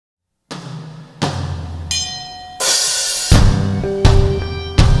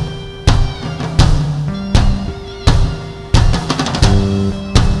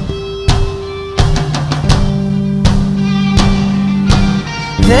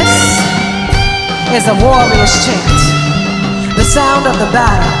is a warrior's chant, the sound of the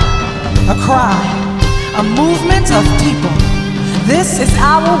battle, a cry, a movement of people. This is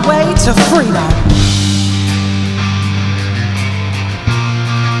our way to freedom.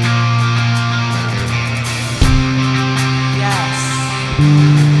 Yes.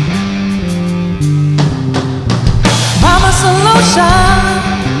 I'm a solution,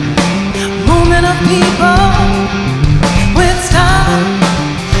 movement of people. It's time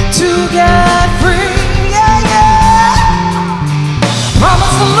to get free. Yeah, yeah. I'm a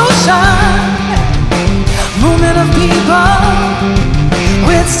solution, movement of people.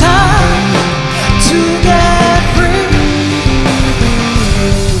 It's time to get free.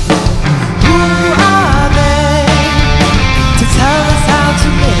 Who are they to tell us how to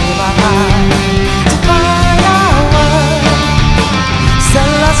live our lives, to find our worth,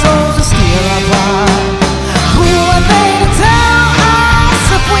 sell our souls to steal our pride? Who are they to tell us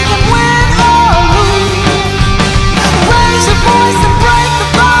if we can win or lose? Raise your voice and break the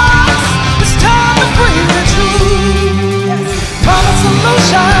box. It's time to free the truth. From a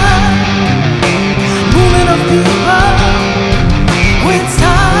solution, movement of people. It's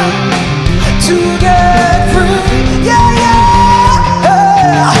time to get free. Yeah,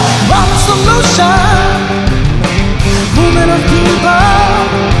 yeah. From a solution, movement of people.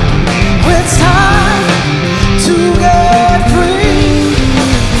 It's time to get free.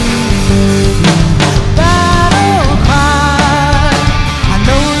 Battle cry, I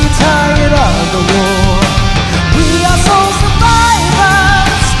know you're tired of the war. We are soul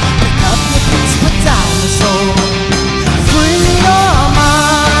survivors. Pick up your peace, put down the soul. Free your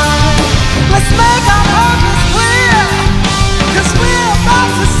mind. Let's make our purpose clear, 'cause we're about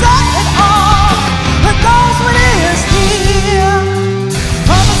to set it off with those with ears here.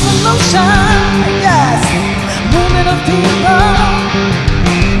 From a solution, yes, movement of people.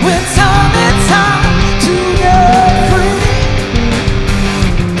 It's time to get free.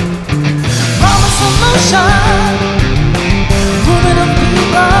 From a solution, movement of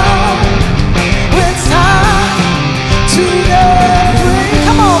people. It's time to get free.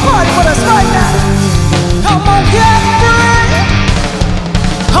 Come on, party with us right now. Come on, get free.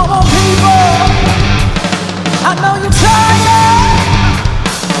 Come on, people. I know you're tired.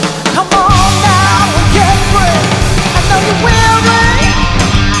 Come on now and get free. I know you're weary.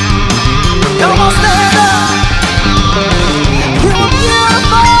 Come on, stand up. You are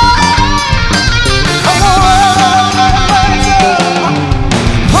beautiful. Come on,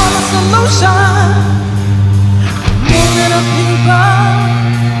 from a solution, movement of people.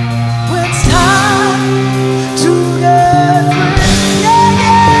 It's time to get free. Yeah,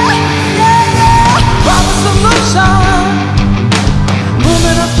 yeah, yeah, yeah. From a solution,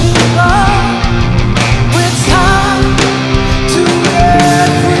 movement of people. It's time to get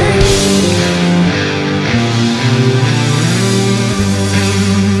free.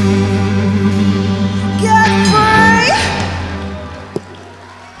 Get free.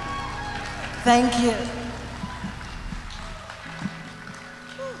 Thank you.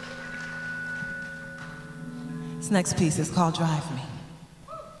 This next piece is called Drive Me.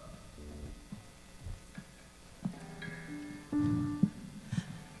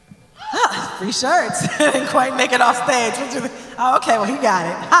 Free shirts. Didn't quite make it off stage. Oh, okay, well, he got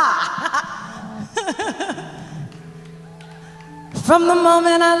it. Ha! From the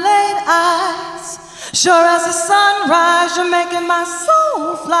moment I laid eyes, sure as the sunrise, you're making my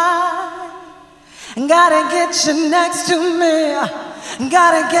soul fly. Gotta get you next to me.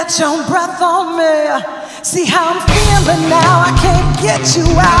 Gotta get your breath on me. See how I'm feeling now. I can't get you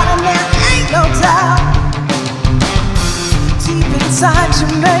out, and there ain't no doubt. Deep inside you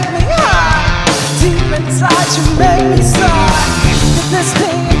make me high. Deep inside you make me sigh. Is this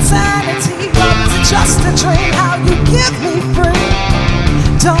thing insanity, or is it just a dream? How you give me free.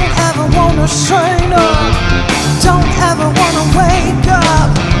 Don't ever wanna strain up. Don't ever wanna wake up.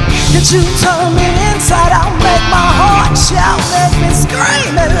 Did you turn me inside out? Make my heart shout. Make me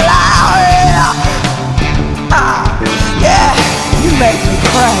scream it loud. Yeah, yeah, you make me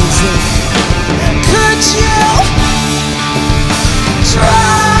crazy. Could you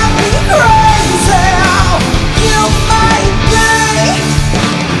drive me crazy? You might be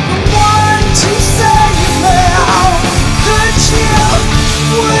the one to save me. Could you,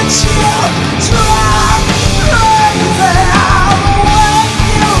 would you drive me crazy? When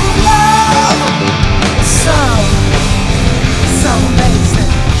you love so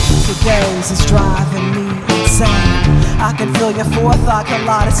amazing. Today's is driving me insane. I can feel your forethought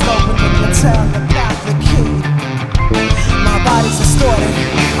kaleidoscoping with your telepathic key. My body's distorted.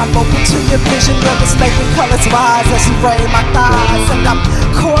 I'm open to your vision, rivers making colors rise as you raise my thighs. And I'm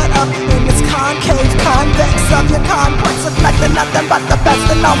caught up in this concave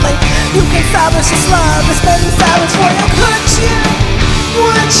lonely. You can savage this love, it's made me savage for you. Could you,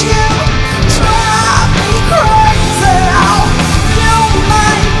 would you drive me crazy? Oh, you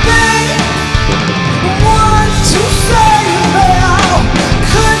might be one to save me. Oh,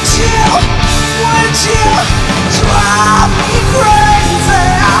 could you, would you drive me crazy?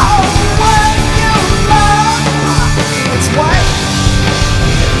 Oh, when you love, it's what?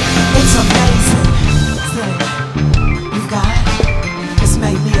 It's amazing thing you've got. It's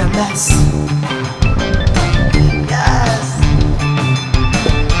made me a mess. Yes.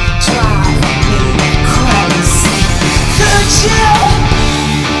 Drive me crazy. Could you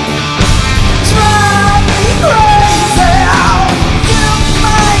drive me crazy? Oh, you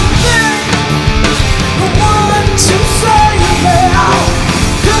might be the one to save me. Oh,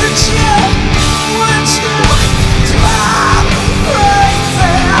 could you, would you drive me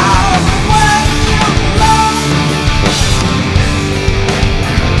crazy? Oh, when you love,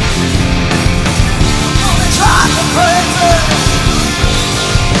 drive me crazy.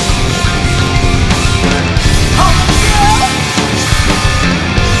 Oh, yeah.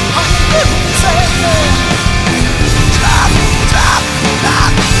 Oh, you save me. Drive me, drive me,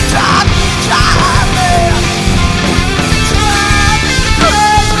 drive me, drive me, drive me. Drive me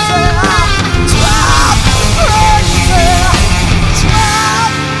crazy. Drive me crazy.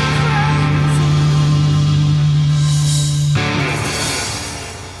 Drive me crazy.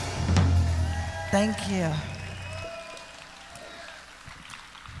 Thank you.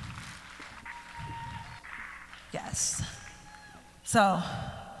 Yes. So,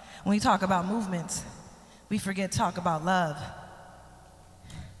 when we talk about movements, we forget to talk about love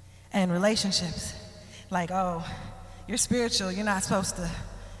and relationships. Like, oh, you're spiritual, you're not supposed to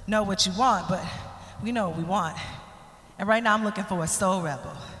know what you want, but we know what we want. And right now I'm looking for a soul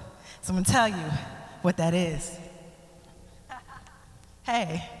rebel. So I'm gonna tell you what that is.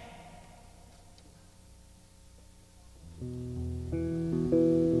 Hey. I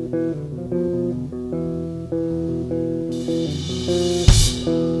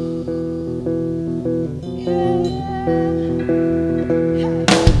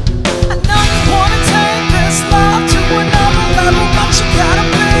know you wanna take this love to another level, but you gotta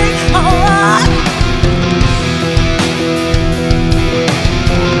be alright.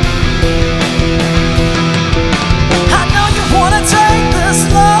 I know you wanna take this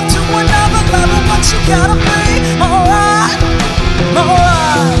love to another level, but you gotta be alright,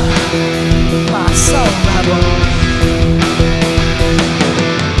 alright.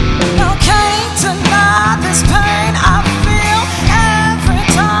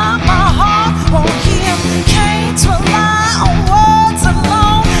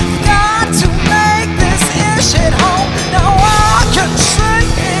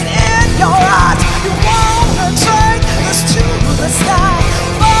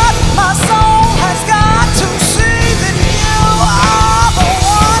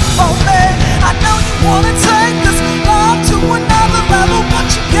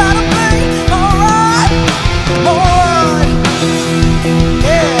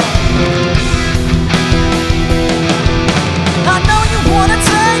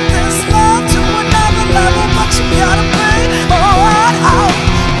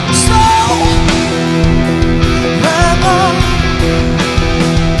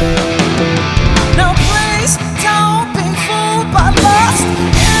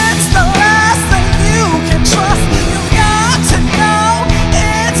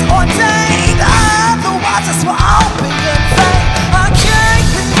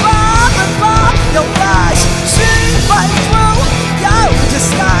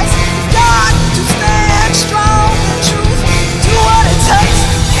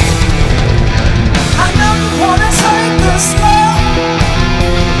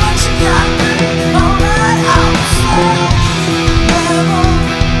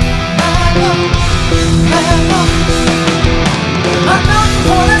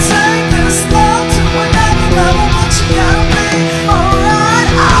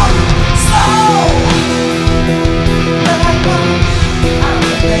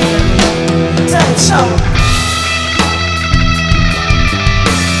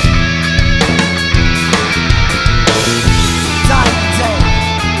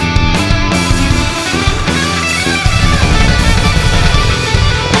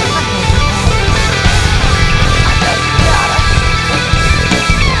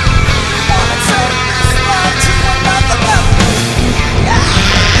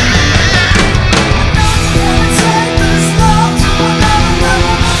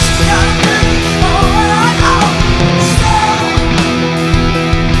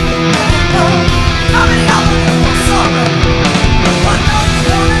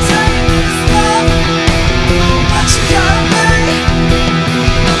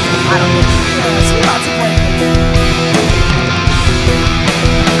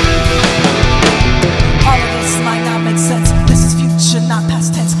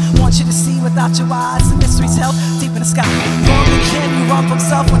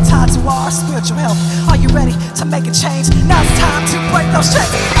 no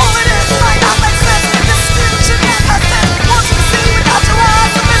strength. All it is might not make sense. Distribution and consent. Want you to see without your eyes.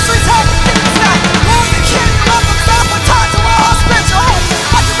 The mystery's head. Things that long and can't love themselves. When time to all spiritual hope.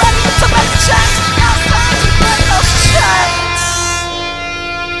 Are you ready to make a change? Now it's time to break those chains.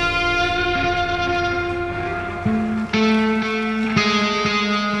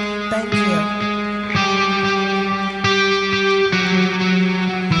 Thank you.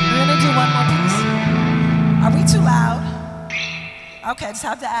 We're gonna do one more piece. Are we too loud? Okay, just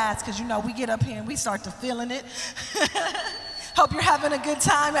have to ask, because you know we get up here and we start to feeling it. Hope you're having a good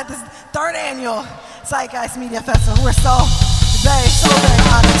time at this 3rd annual Zeitgeist Media Festival. We're so very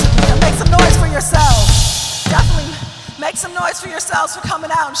honored to be here. Make some noise for yourselves. Definitely make some noise for yourselves for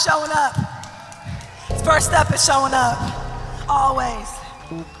coming out and showing up. First step is showing up, always.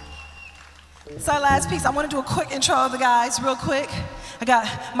 It's our last piece. I want to do a quick intro of the guys, real quick. I got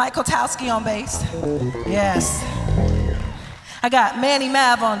Mike Kotowski on bass. Yes. I got Manny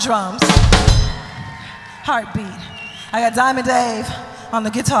Mav on drums. Heartbeat. I got Diamond Dave on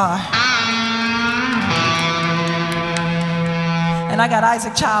the guitar. And I got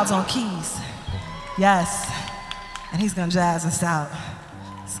Isaac Childs on keys. Yes. And he's gonna jazz us out.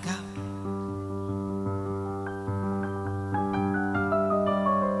 Let's go.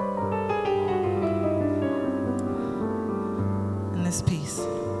 And this piece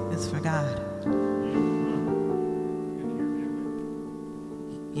is for God.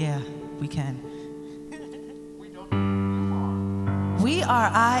 Yeah, we can. We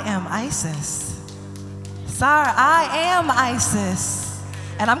are I Am ISIS. Sorry, I am ISIS.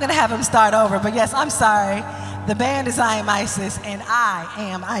 And I'm gonna have him start over, but yes, I'm sorry. The band is I Am ISIS, and I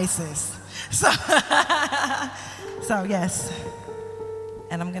am ISIS. So, so yes.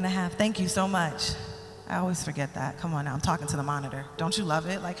 And I'm gonna have, thank you so much. I always forget that. Come on now, I'm talking to the monitor. Don't you love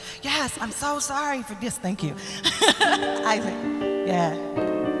it? Like, yes, I'm so sorry for this, thank you. Isaac, yeah.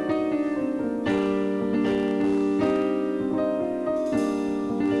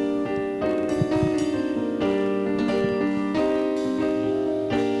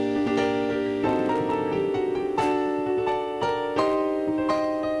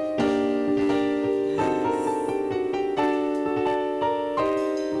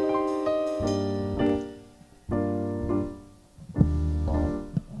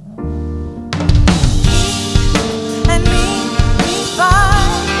 And me, we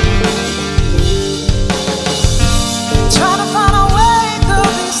find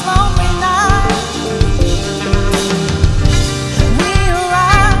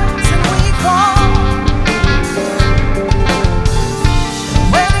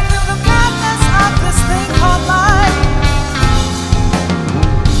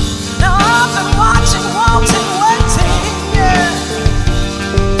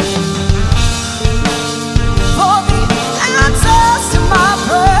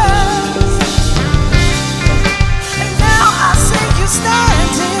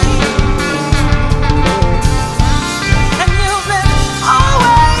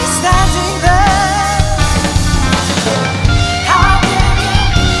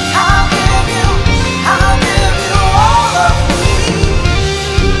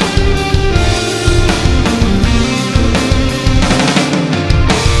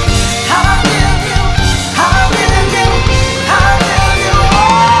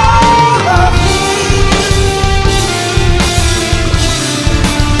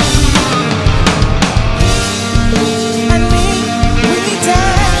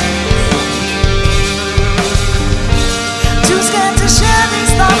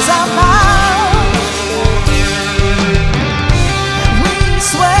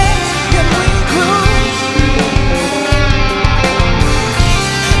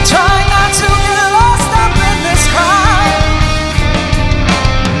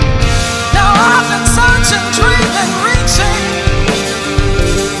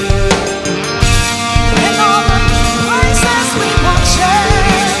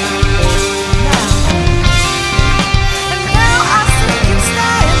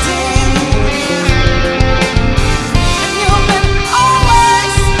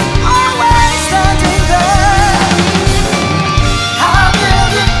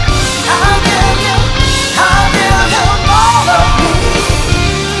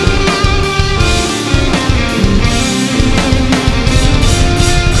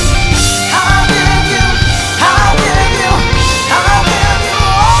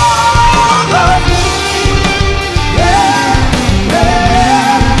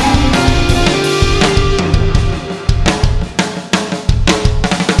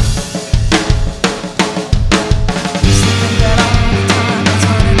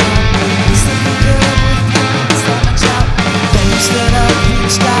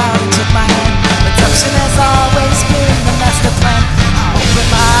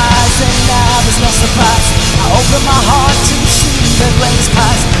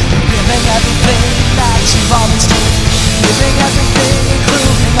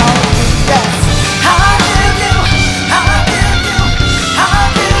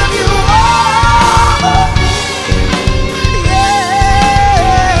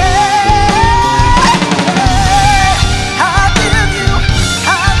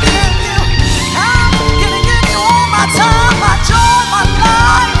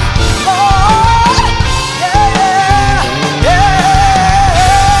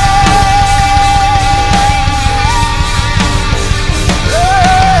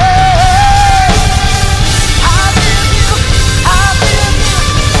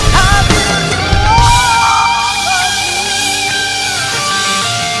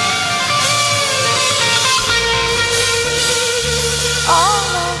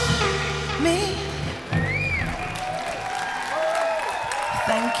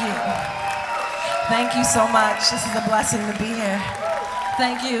Thank you so much. This is a blessing to be here.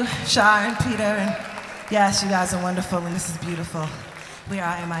 Thank you, Shar and Peter. And yes, you guys are wonderful, and this is beautiful. We are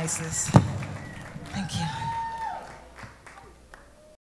I Am Isis. Thank you.